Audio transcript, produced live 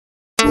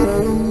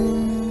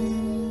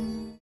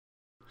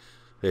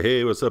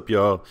Hey, what's up,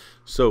 y'all?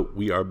 So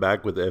we are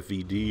back with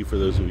FVD. For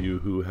those of you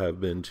who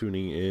have been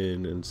tuning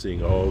in and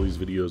seeing all these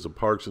videos of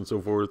parks and so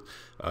forth,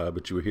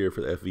 but you were here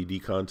for the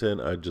FVD content,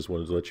 I just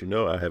wanted to let you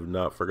know I have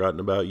not forgotten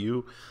about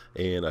you,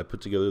 and I put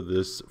together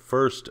this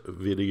first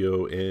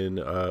video in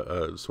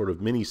a sort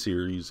of mini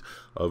series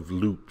of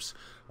loops.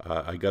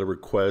 I got a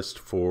request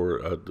for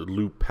the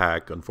loop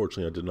pack.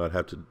 Unfortunately, I did not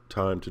have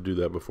time to do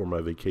that before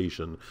my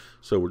vacation.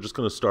 So we're just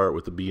going to start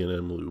with the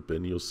B&M loop.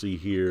 And you'll see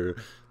here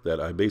that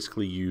I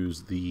basically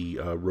used the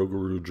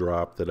Rougarou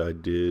drop that I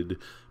did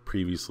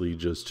previously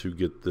just to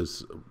get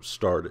this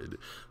started.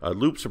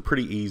 Loops are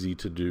pretty easy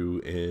to do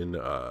in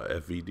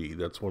FVD.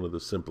 That's one of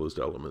the simplest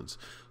elements.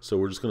 So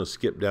we're just going to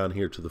skip down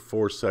here to the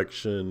force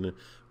section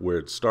where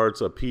it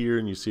starts up here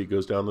and you see it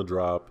goes down the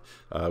drop.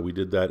 We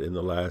did that in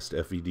the last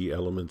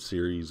FVDelements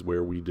series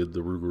where we did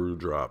the Rougarou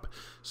drop.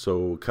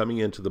 So coming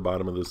into the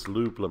bottom of this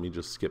loop, let me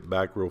just skip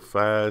back real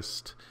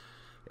fast,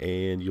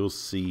 and you'll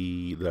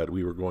see that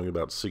we were going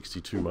about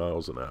 62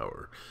 miles an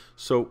hour.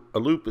 So a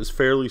loop is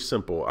fairly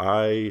simple.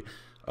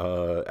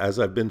 As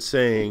I've been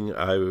saying,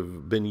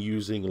 I've been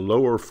using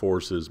lower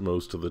forces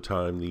most of the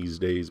time these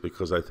days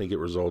because I think it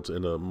results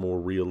in a more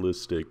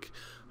realistic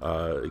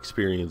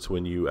experience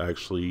when you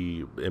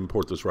actually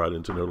import this ride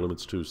into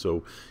NoLimits 2.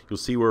 So you'll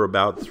see we're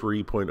about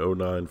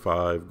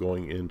 3.095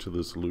 going into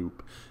this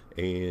loop.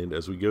 And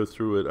as we go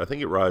through it, I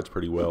think it rides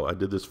pretty well. I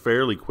did this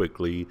fairly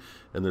quickly,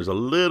 and there's a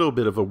little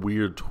bit of a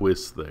weird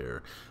twist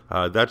there.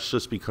 That's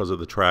just because of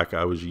the track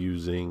I was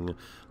using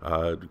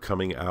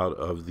coming out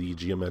of the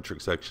geometric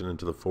section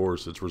into the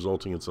force. It's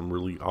resulting in some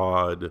really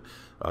odd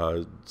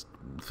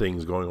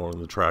things going on in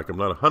the track. I'm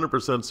not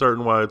 100%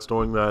 certain why it's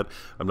doing that.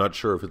 I'm not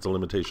sure if it's a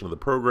limitation of the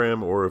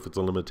program or if it's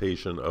a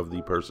limitation of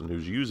the person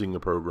who's using the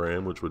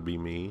program, which would be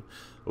me.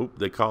 Oh,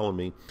 they calling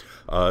me.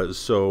 But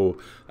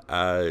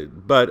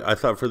I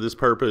thought for this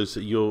purpose,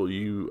 I'll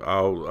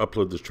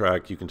upload this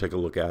track. You can take a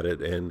look at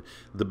it, and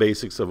the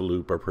basics of a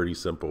loop are pretty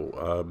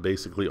simple.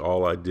 Basically,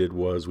 all I did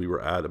was we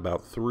were at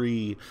about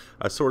 3.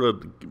 I sort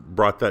of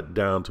brought that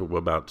down to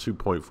about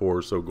 2.4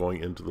 or so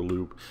going into the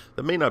loop.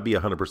 That may not be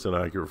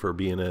 100% accurate for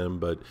B&M,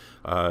 but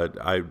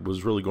I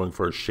was really going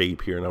for a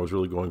shape here, and I was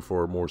really going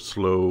for a more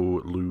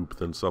slow loop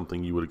than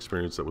something you would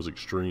experience that was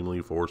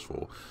extremely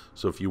forceful.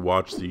 So if you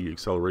watch the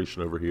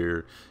acceleration over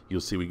here, you'll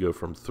see we go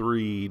from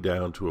 3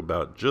 down to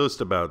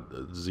just about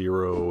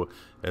 0,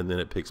 and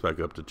then it picks back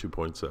up to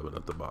 2.7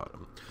 at the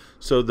bottom.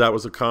 So that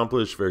was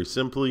accomplished very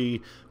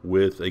simply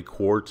with a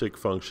quartic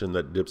function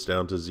that dips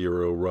down to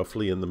 0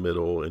 roughly in the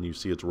middle, and you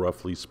see it's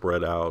roughly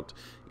spread out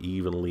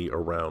evenly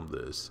around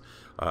this.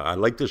 I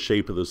like the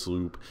shape of this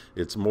loop.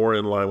 It's more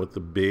in line with the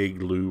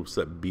big loops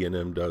that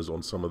B&M does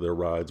on some of their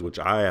rides, which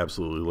I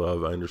absolutely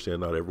love. I understand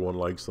not everyone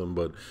likes them,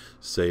 but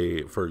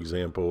say, for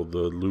example,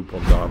 the loop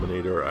on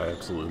Dominator, I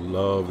absolutely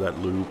love that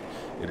loop.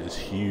 It is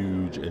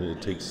huge, and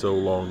it takes so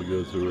long to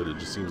go through it. It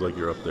just seems like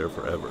you're up there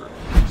forever.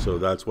 So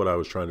that's what I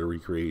was trying to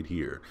recreate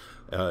here.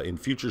 In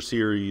future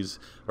series,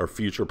 or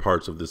future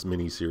parts of this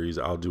mini-series,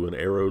 I'll do an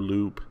arrow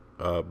loop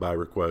by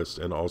request,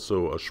 and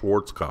also a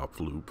Schwarzkopf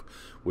loop,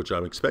 which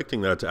I'm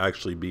expecting that to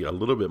actually be a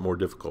little bit more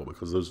difficult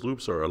because those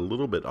loops are a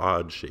little bit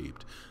odd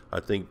shaped. I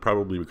think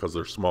probably because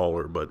they're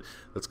smaller, but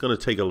that's going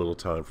to take a little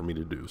time for me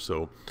to do.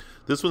 So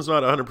this one's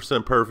not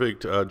 100%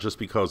 perfect just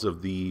because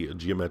of the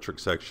geometric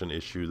section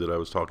issue that I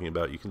was talking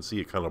about. You can see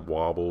it kind of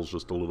wobbles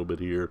just a little bit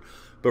here.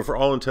 But for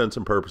all intents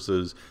and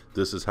purposes,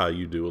 this is how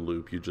you do a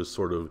loop. You just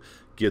sort of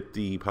get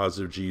the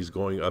positive G's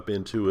going up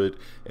into it,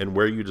 and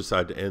where you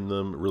decide to end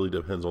them really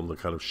depends on the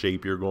kind of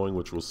shape you're going,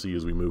 which we'll see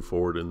as we move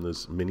forward in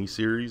this mini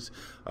series.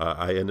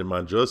 I ended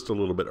mine just a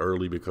little bit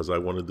early because I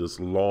wanted this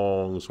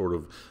long sort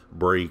of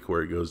break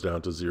where it goes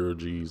down to 0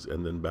 G's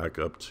and then back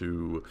up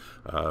to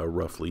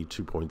roughly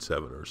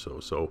 2.7 or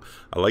so. So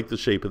I like the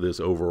shape of this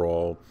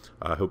overall.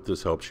 I hope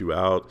this helps you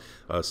out.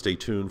 Stay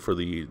tuned for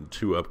the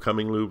 2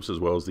 upcoming loops as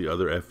well as the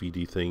other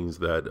FVD things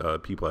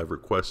that people have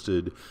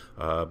requested.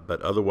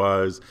 But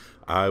otherwise,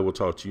 I will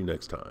talk to you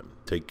next time.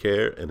 Take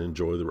care and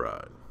enjoy the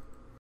ride.